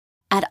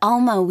At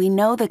Alma, we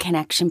know the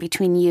connection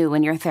between you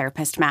and your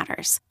therapist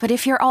matters. But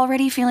if you're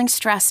already feeling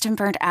stressed and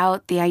burnt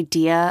out, the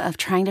idea of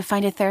trying to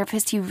find a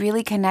therapist you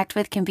really connect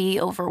with can be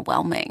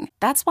overwhelming.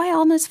 That's why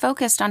Alma's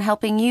focused on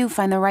helping you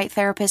find the right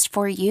therapist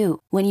for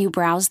you. When you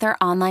browse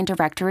their online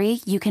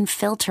directory, you can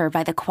filter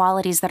by the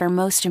qualities that are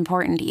most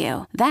important to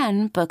you.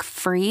 Then book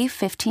free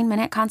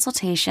 15-minute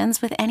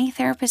consultations with any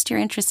therapist you're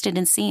interested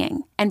in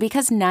seeing. And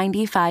because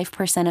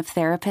 95% of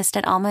therapists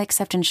at Alma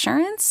accept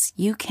insurance,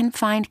 you can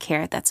find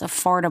care that's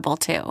affordable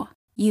too.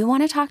 You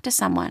want to talk to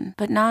someone,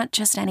 but not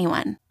just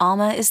anyone.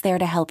 Alma is there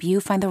to help you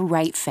find the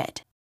right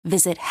fit.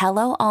 Visit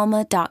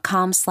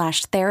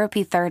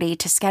helloalma.com/therapy30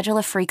 to schedule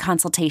a free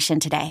consultation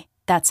today.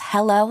 That's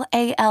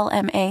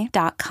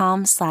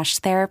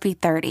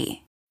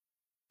helloalma.com/therapy30.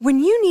 When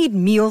you need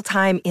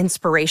mealtime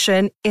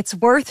inspiration, it's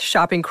worth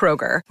shopping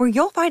Kroger, where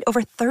you'll find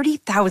over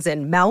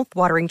 30,000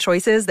 mouth-watering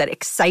choices that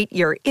excite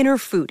your inner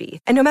foodie.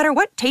 And no matter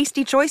what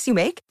tasty choice you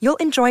make, you'll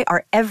enjoy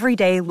our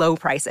everyday low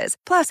prices,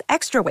 plus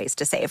extra ways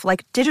to save,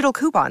 like digital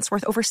coupons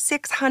worth over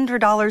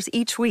 $600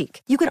 each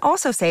week. You can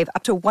also save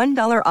up to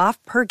 $1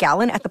 off per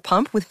gallon at the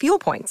pump with fuel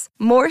points.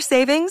 More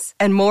savings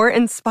and more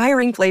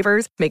inspiring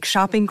flavors make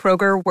shopping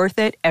Kroger worth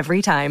it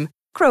every time.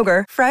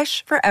 Kroger,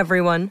 fresh for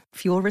everyone.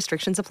 Fuel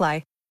restrictions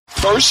apply.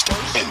 First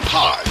and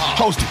Pod,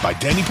 hosted by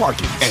Danny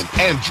Parkins and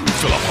Andrew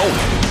Filippone.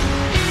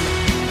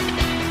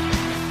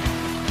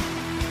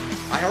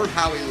 I heard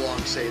Howie Long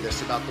say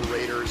this about the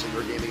Raiders and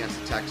their game against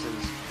the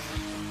Texans,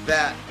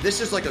 that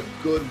this is like a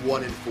good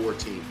 1-4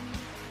 team.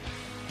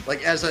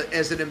 Like as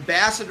an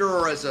ambassador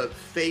or as a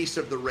face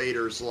of the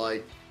Raiders,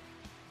 like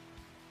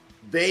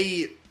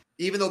they,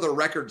 even though their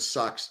record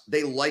sucks,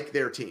 they like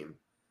their team.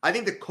 I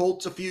think the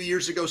Colts a few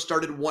years ago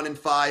started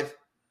 1-5.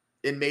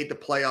 And made the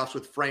playoffs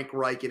with Frank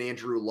Reich and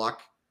Andrew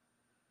Luck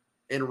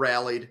and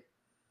rallied.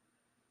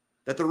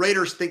 That the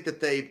Raiders think that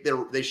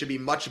they should be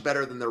much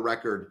better than their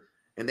record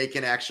and they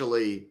can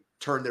actually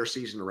turn their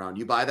season around.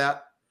 You buy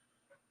that?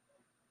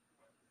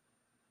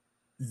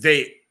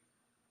 They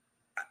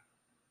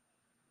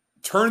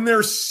turn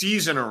their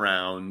season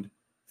around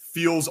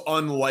feels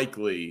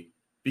unlikely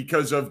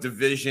because of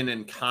division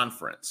and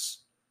conference.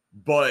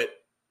 But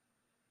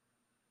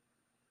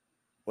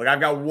like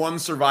I've got one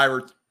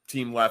survivor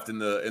team left in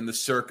the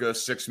circa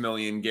 6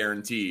 million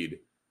guaranteed,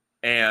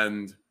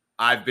 and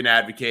I've been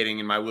advocating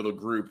in my little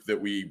group that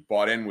we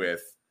bought in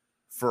with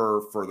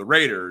for the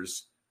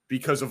Raiders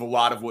because of a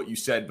lot of what you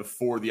said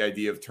before the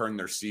idea of turning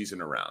their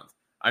season around.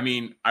 I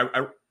mean,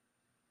 I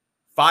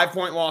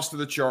 5-point loss to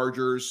the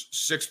Chargers,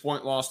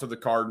 6-point loss to the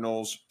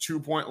Cardinals,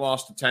 2-point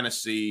loss to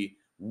Tennessee,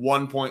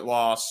 1-point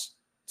loss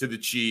to the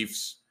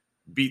Chiefs,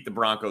 beat the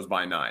Broncos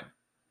by 9.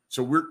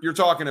 So you're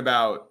talking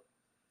about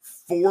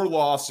 4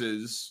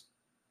 losses,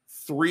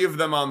 3 of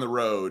them on the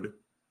road,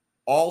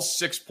 all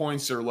 6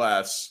 points or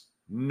less,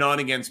 none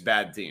against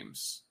bad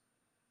teams.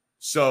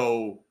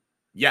 So,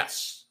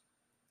 yes,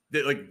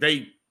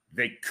 they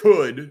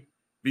could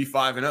be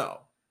 5-0,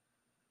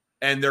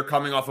 and they're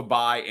coming off a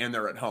bye and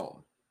they're at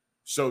home.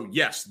 So,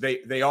 yes,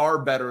 they are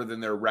better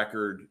than their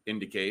record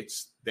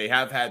indicates. They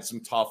have had some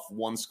tough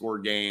one-score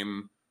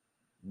game,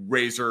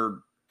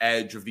 razor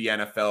edge of the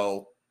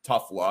NFL,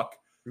 tough luck.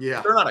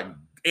 Yeah, they're not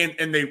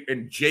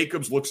and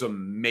Jacobs looks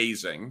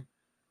amazing.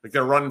 Like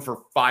they're running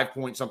for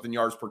 5-point-something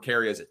yards per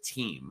carry as a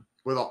team.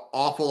 With an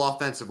awful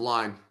offensive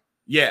line.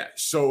 Yeah.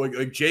 So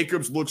like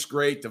Jacobs looks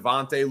great.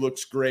 Devontae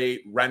looks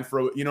great.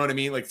 Renfro, you know what I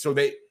mean? Like, so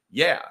the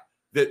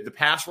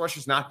pass rush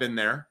has not been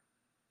there.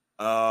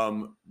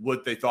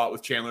 What they thought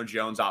with Chandler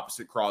Jones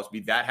opposite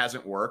Crosby, that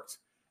hasn't worked.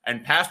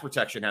 And pass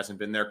protection hasn't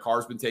been there.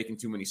 Carr's been taking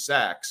too many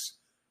sacks.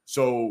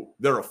 So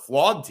they're a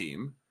flawed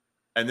team.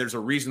 And there's a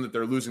reason that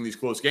they're losing these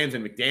close games.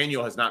 And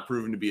McDaniel has not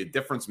proven to be a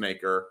difference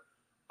maker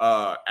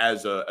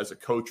as a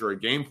coach or a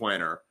game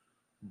planner,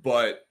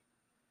 but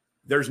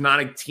there's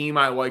not a team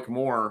I like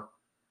more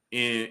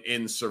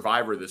in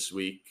Survivor this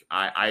week.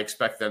 I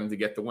expect them to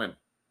get the win.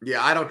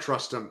 Yeah, I don't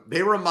trust them.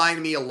 They remind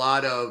me a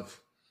lot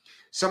of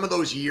some of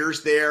those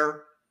years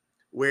there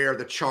where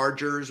the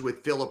Chargers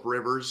with Phillip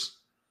Rivers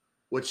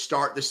would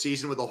start the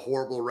season with a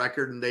horrible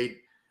record, and they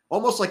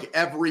almost like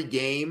every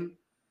game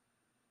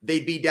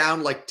they'd be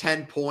down like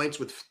 10 points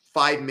with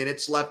 5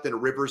 minutes left,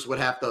 and Rivers would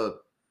have to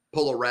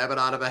pull a rabbit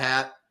out of a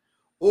hat.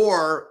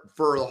 Or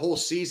for the whole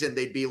season,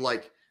 they'd be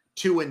like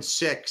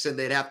 2-6, and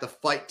they'd have to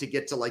fight to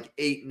get to like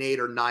 8-8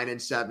 or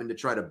 9-7 to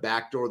try to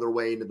backdoor their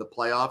way into the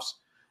playoffs.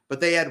 But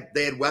they had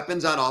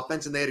weapons on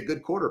offense, and they had a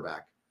good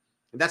quarterback.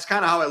 And that's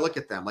kind of how I look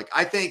at them. Like,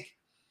 I think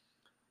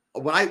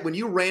when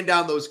you ran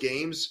down those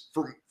games,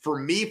 for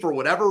me, for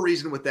whatever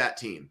reason with that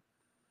team,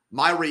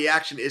 my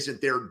reaction isn't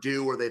they're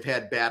due or they've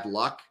had bad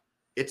luck.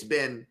 It's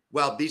been,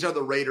 well, these are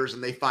the Raiders,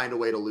 and they find a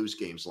way to lose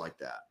games like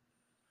that.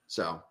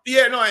 So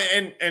yeah, no,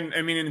 and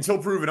I mean, until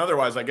proven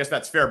otherwise, I guess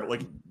that's fair. But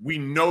like, we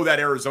know that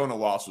Arizona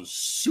loss was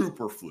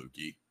super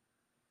fluky.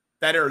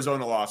 That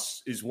Arizona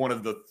loss is one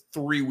of the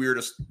 3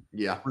 weirdest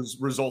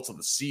results of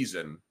the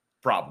season,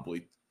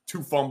 probably.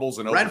 2 fumbles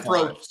and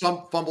Renfro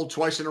fumbled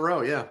twice in a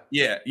row.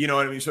 Yeah, you know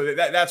what I mean. So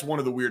that's one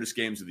of the weirdest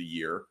games of the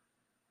year.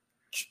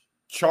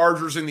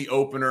 Chargers in the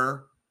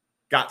opener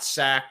got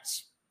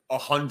sacked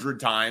 100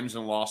 times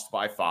and lost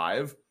by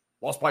 5.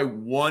 Lost by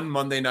 1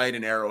 Monday night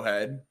in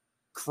Arrowhead.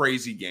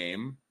 Crazy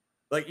game.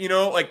 Like,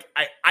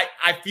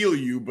 I feel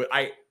you, but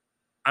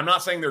I'm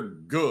not saying they're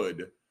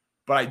good,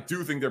 but I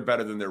do think they're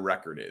better than their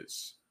record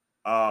is.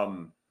 We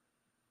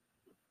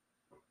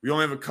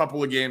only have a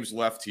couple of games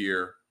left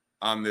here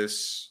on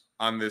this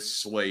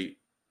slate.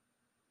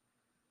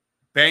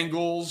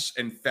 Bengals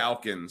and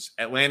Falcons.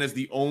 Atlanta's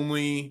the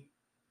only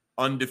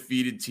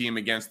undefeated team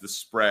against the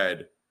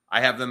spread.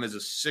 I have them as a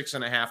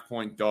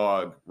 6.5-point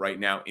dog right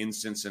now in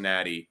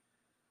Cincinnati.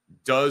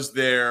 Does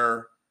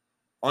their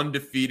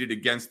undefeated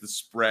against the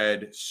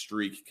spread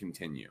streak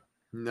continue?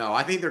 No,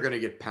 I think they're going to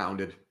get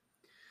pounded.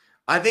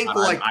 I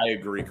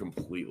agree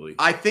completely.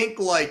 I think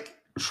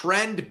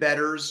trend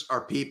bettors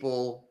are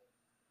people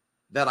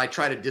that I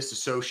try to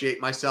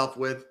disassociate myself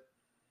with.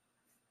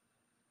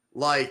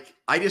 I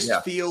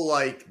just feel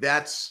like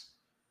that's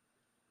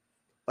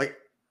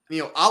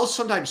I'll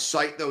sometimes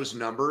cite those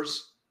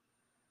numbers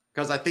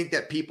because I think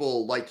that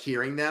people like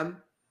hearing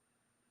them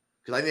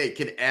because I think it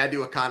can add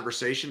to a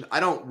conversation. I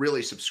don't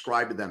really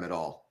subscribe to them at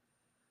all.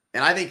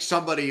 And I think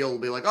somebody will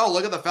be like, oh,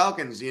 look at the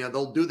Falcons.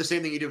 They'll do the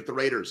same thing you did with the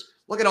Raiders.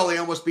 Look at how they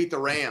almost beat the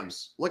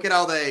Rams. Look at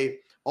how they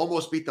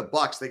almost beat the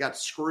Bucs. They got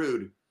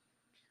screwed.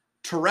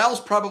 Terrell's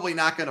probably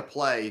not going to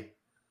play,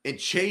 and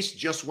Chase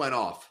just went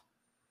off.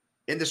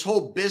 And this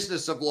whole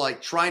business of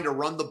trying to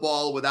run the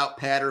ball without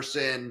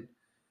Patterson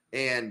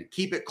and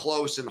keep it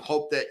close and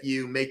hope that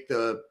you make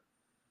the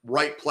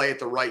right play at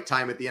the right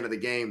time at the end of the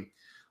game.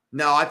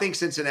 No, I think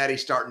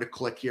Cincinnati's starting to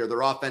click here.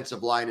 Their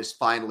offensive line is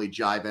finally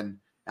jiving.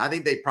 I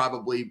think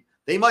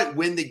they might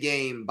win the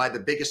game by the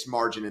biggest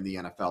margin in the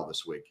NFL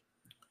this week.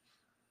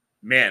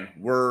 Man,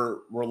 we're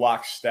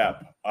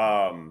lockstep.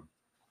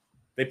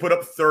 They put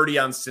up 30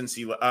 on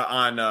Cincy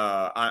on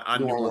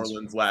New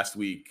Orleans last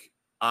week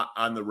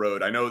on the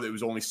road. I know that it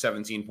was only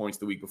 17 points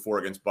the week before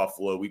against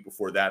Buffalo. Week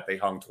before that, they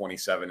hung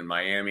 27 in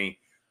Miami.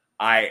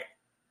 I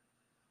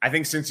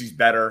think Cincy's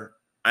better.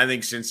 I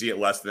think Cincy at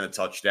less than a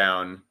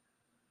touchdown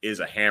is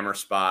a hammer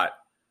spot.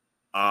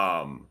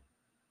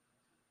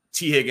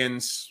 T.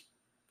 Higgins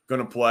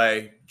going to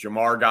play.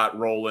 Jamar got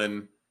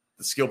rolling.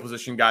 The skill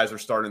position guys are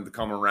starting to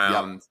come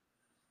around.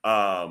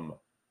 Yep.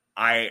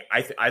 I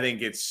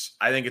think it's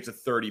a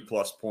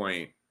 30+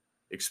 point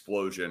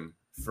explosion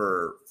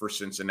for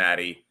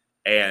Cincinnati,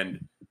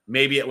 and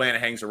maybe Atlanta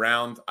hangs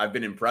around. I've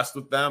been impressed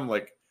with them.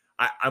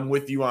 I'm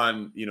with you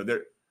on,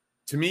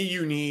 to me,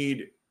 you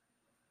need,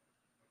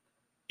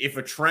 if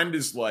a trend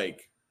is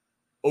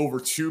over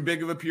too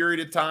big of a period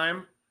of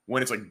time,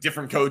 when it's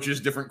different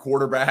coaches, different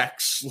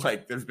quarterbacks,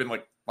 there's been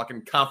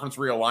fucking conference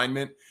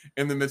realignment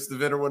in the midst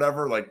of it or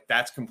whatever,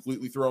 that's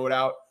completely throw it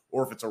out.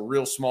 Or if it's a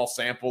real small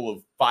sample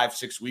of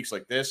 5-6 weeks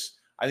like this,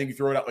 I think you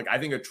throw it out. I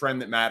think a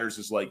trend that matters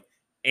is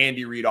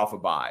Andy Reid off a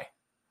bye,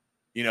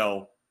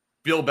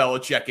 Bill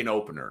Belichick in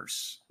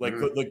openers,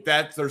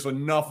 that. There's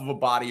enough of a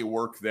body of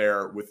work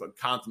there with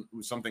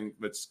something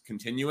that's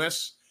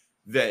continuous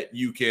that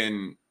you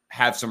can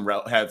have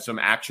some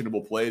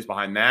actionable plays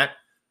behind that.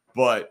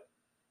 But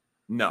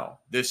no,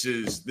 this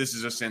is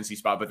a Cincy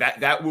spot, but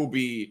that will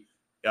be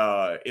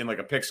in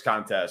a picks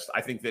contest.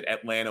 I think that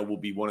Atlanta will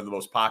be one of the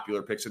most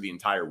popular picks of the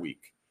entire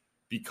week.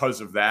 Because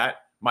of that,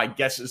 my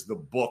guess is the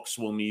books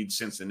will need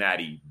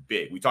Cincinnati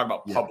big. We talk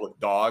about public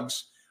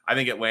dogs. I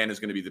think Atlanta is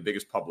going to be the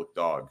biggest public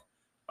dog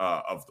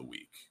of the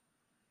week.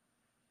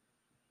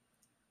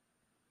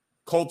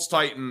 Colts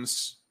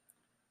Titans.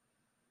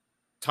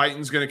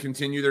 Titans going to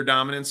continue their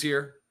dominance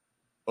here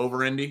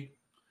over Indy?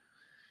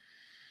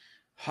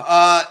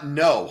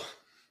 No,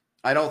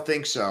 I don't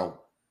think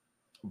so.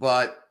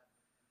 But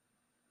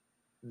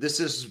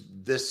this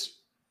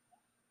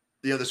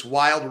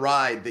wild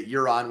ride that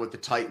you're on with the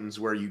Titans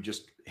where you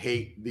just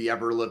hate the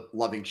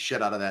ever-loving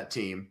shit out of that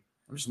team.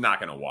 I'm just not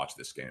going to watch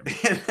this game.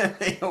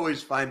 They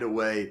always find a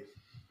way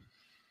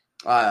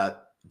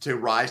to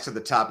rise to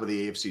the top of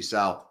the AFC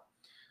South.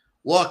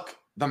 Look,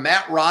 the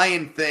Matt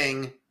Ryan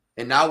thing,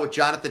 and now with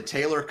Jonathan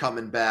Taylor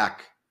coming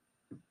back,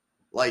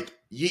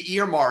 you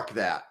earmark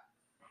that.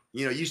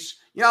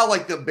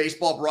 The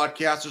baseball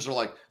broadcasters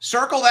are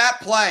circle that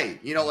play.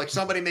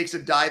 Somebody makes a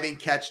diving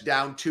catch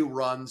down 2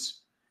 runs.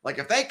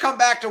 If they come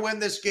back to win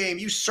this game,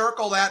 you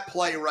circle that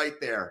play right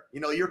there.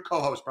 Your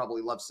co-host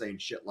probably loves saying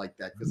shit like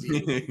that because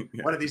he's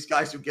one of these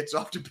guys who gets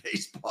off to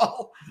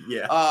baseball.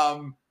 Yeah.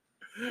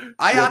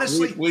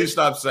 Honestly please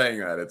stop saying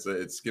that.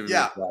 It's giving me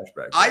a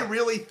flashback. I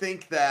really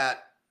think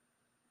that,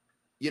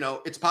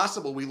 it's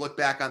possible we look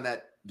back on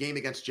that game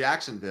against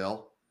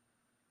Jacksonville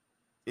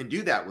and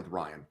do that with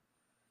Ryan.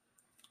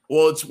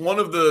 Well, it's one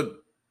of the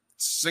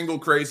single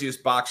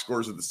craziest box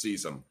scores of the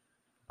season.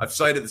 I've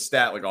cited the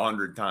stat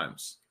 100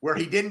 times. Where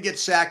he didn't get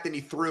sacked and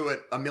he threw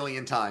it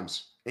 1,000,000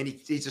 times. And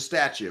he's a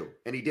statue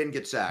and he didn't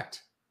get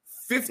sacked.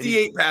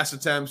 58 pass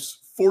attempts,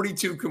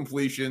 42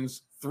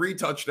 completions, 3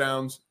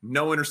 touchdowns,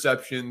 no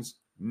interceptions,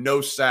 no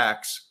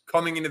sacks.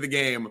 Coming into the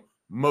game,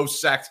 most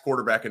sacked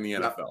quarterback in the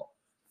NFL.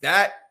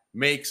 That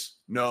makes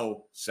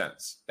no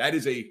sense. That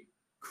is a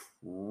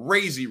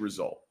crazy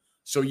result.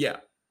 So yeah,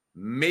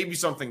 maybe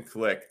something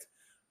clicked.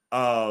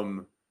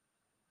 It's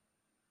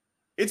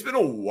been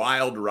a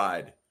wild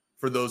ride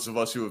for those of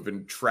us who have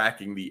been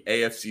tracking the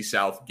AFC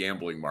South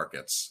gambling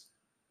markets.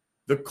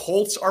 The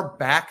Colts are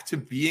back to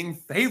being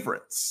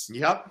favorites.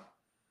 Yep.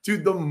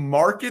 Dude, the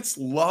markets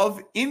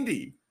love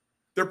Indy.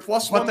 They're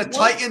plus but 1. the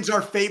Titans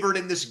are favored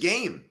in this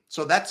game.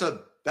 So that's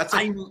a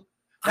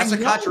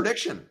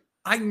contradiction.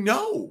 I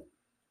know.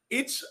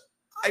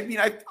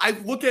 I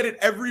look at it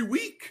every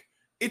week.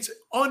 It's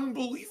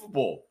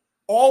unbelievable.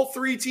 All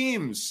 3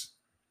 teams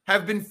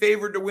have been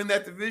favored to win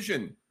that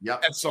division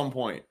at some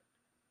point.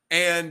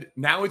 And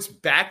now it's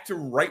back to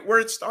right where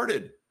it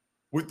started,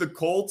 with the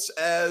Colts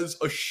as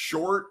a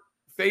short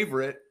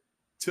favorite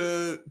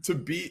to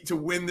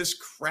win this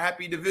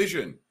crappy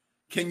division.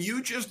 Can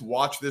you just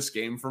watch this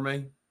game for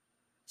me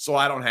so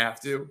I don't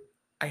have to?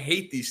 I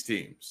hate these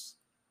teams.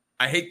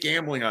 I hate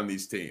gambling on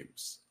these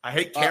teams. I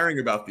hate caring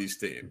about these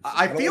teams.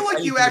 I feel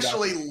like you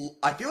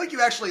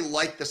actually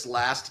like this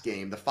last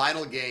game, the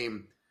final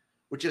game,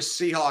 which is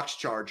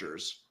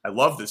Seahawks-Chargers. I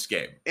love this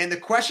game. And the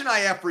question I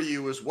have for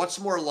you is, what's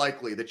more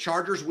likely, the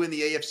Chargers win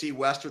the AFC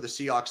West or the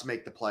Seahawks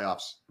make the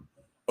playoffs?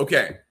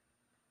 Okay.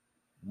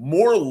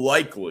 More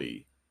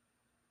likely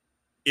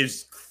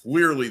is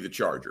clearly the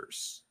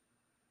Chargers.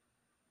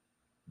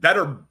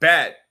 Better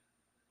bet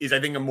is, I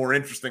think, a more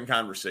interesting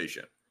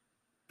conversation,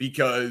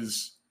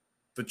 because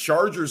the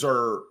Chargers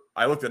are,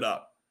 I looked it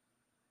up,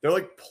 they're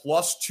like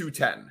plus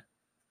 210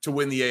 to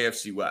win the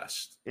AFC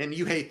West. And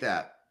you hate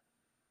that.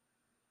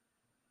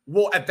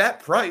 Well, at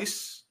that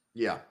price,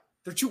 yeah,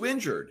 they're too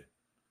injured.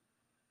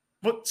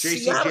 But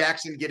J.C.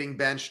 Jackson getting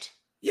benched,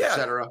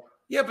 etc.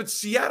 Yeah, but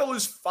Seattle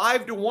is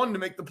 5-1 to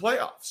make the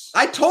playoffs.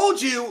 I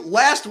told you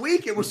last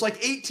week it was like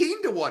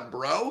 18-1,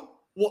 bro.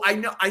 Well,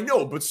 I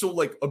know, but so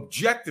like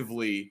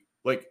objectively,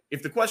 like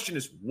if the question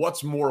is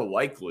what's more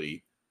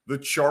likely, the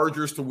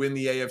Chargers to win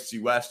the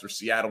AFC West or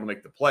Seattle to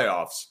make the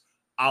playoffs,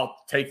 I'll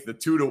take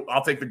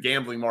the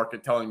gambling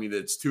market telling me that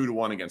it's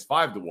 2-1 against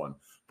 5-1.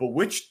 But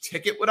which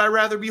ticket would I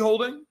rather be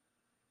holding?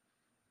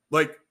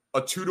 Like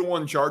a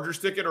 2-1 Chargers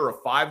ticket or a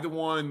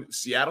 5-1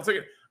 Seattle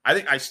ticket?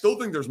 I still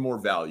think there's more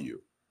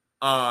value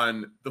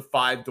on the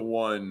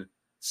 5-1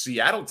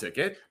 Seattle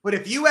ticket. But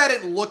if you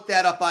hadn't looked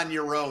that up on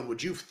your own,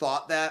 would you have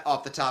thought that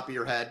off the top of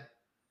your head?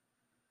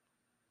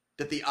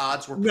 That the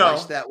odds were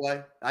priced that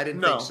way? I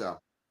didn't think so.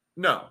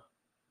 No.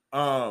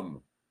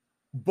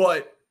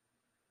 But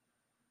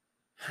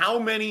how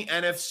many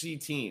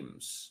NFC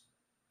teams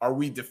are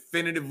we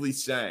definitively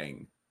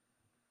saying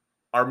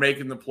are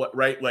making the play,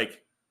 right?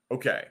 Like,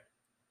 okay.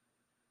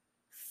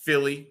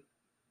 Philly.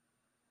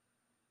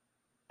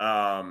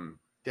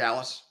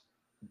 Dallas.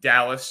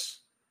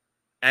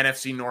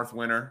 NFC North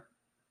winner.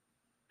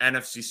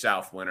 NFC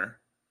South winner.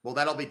 Well,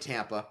 that'll be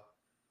Tampa.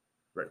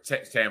 Right.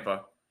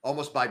 Tampa.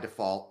 Almost by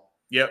default.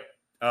 Yep.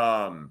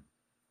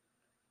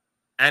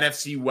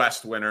 NFC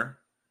West winner,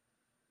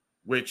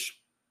 which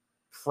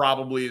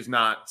probably is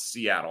not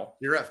Seattle.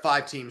 You're at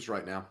 5 teams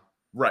right now.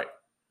 Right.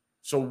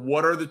 So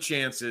what are the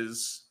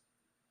chances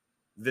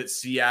that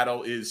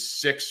Seattle is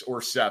 6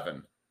 or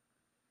 7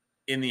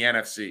 in the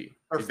NFC?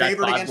 Are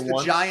favored against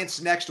the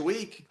Giants next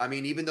week. I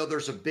mean, even though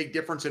there's a big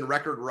difference in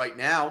record right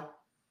now,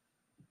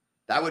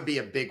 that would be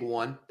a big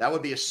one. That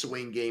would be a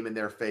swing game in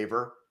their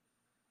favor.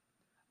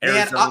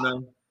 Arizona.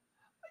 Man,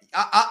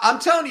 I'm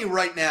telling you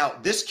right now,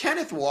 this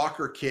Kenneth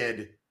Walker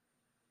kid,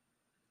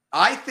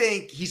 I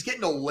think he's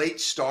getting a late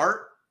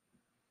start,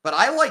 but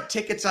I like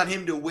tickets on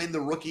him to win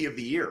the Rookie of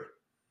the Year.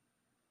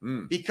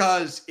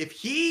 Because if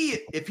he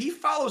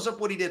follows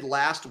up what he did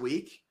last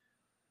week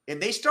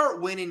and they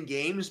start winning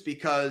games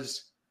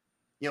because,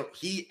 you know,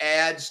 he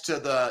adds to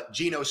the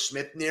Geno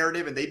Smith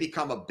narrative and they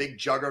become a big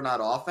juggernaut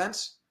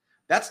offense,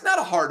 that's not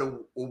a hard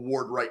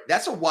award, right?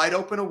 That's a wide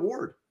open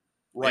award.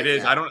 Right, it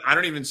is. Now. I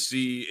don't even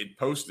see it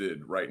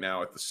posted right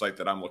now at the site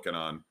that I'm looking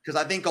on. Because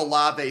I think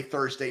Olave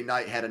Thursday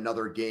night had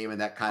another game and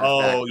that kind of.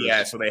 Oh factors.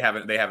 yeah, so they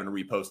haven't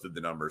reposted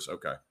the numbers.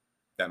 Okay,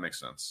 that makes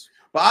sense.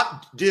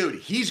 But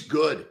dude, he's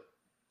good.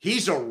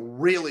 He's a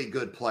really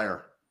good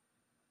player.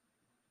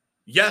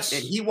 Yes,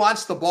 and he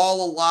wants the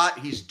ball a lot.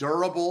 He's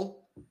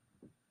durable.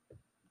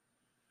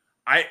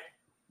 Do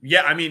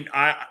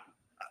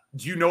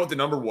you know what the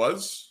number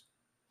was?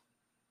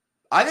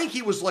 I think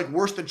he was like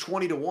worse than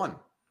 20-1.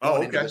 Oh,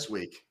 okay. This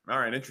week. All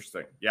right,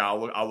 interesting. Yeah,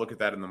 I'll look at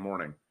that in the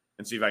morning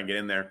and see if I can get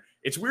in there.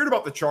 It's weird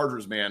about the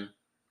Chargers, man.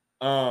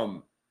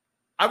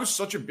 I was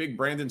such a big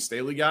Brandon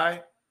Staley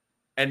guy,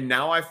 and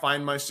now I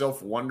find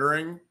myself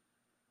wondering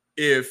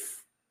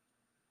if,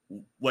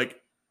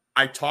 like,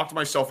 I talked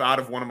myself out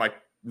of one of my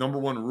number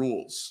one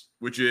rules,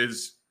 which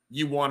is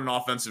you want an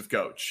offensive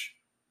coach,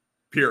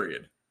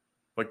 period.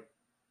 Like,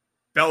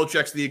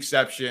 Belichick's the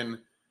exception.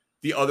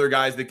 The other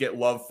guys that get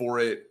love for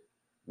it,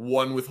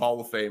 one with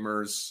Hall of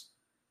Famers.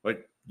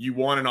 Like, you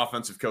want an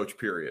offensive coach,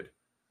 period.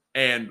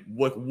 And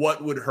what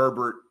would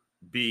Herbert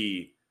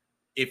be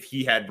if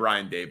he had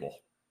Brian Daboll?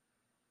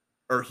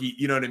 Or he,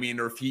 you know what I mean?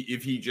 Or if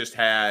he just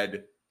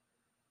had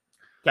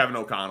Kevin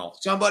O'Connell.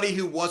 Somebody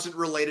who wasn't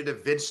related to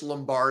Vince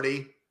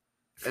Lombardi.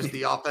 as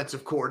the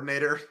offensive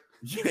coordinator.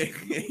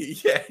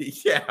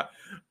 Yeah.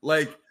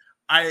 Like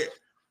I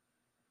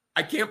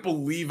can't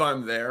believe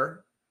I'm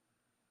there.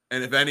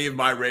 And if any of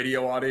my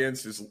radio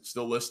audience is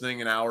still listening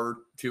an hour or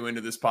two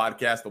into this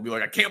podcast, they'll be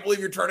like, I can't believe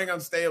you're turning on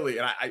Staley.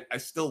 And I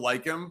still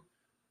like him,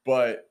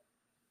 but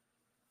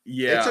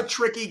yeah. It's a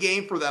tricky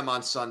game for them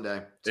on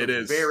Sunday.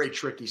 It's a very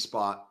tricky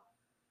spot.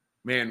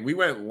 Man, we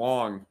went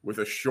long with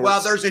a short.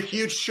 Well, there was a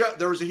huge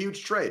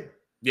trade.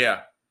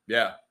 Yeah.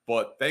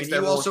 But thanks to you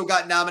everyone. also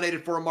got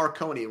nominated for a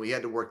Marconi, and we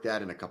had to work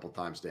that in a couple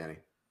times, Danny.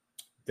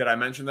 Did I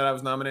mention that I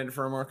was nominated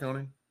for a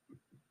Marconi?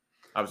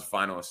 I was a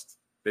finalist.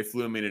 They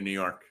flew me to New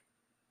York.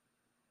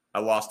 I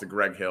lost to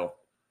Greg Hill.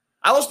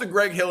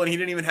 And he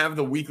didn't even have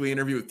the weekly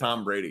interview with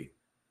Tom Brady. Do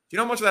you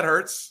know how much that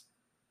hurts?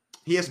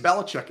 He has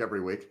Belichick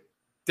every week.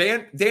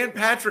 Dan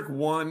Patrick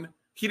won.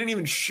 He didn't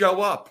even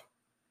show up.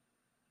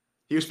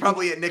 He was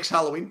probably at Nick's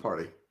Halloween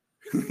party.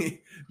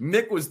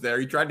 Nick was there.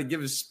 He tried to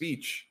give his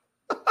speech.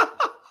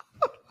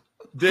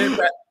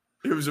 It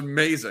was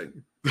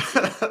amazing.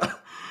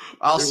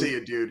 I'll see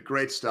you, dude.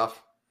 Great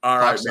stuff. All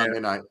right, man.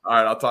 Sunday night. All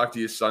right, I'll talk to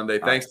you Sunday.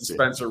 Thanks to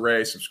Spencer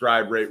Ray.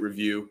 Subscribe, rate,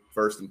 review,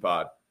 First and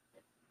Pod.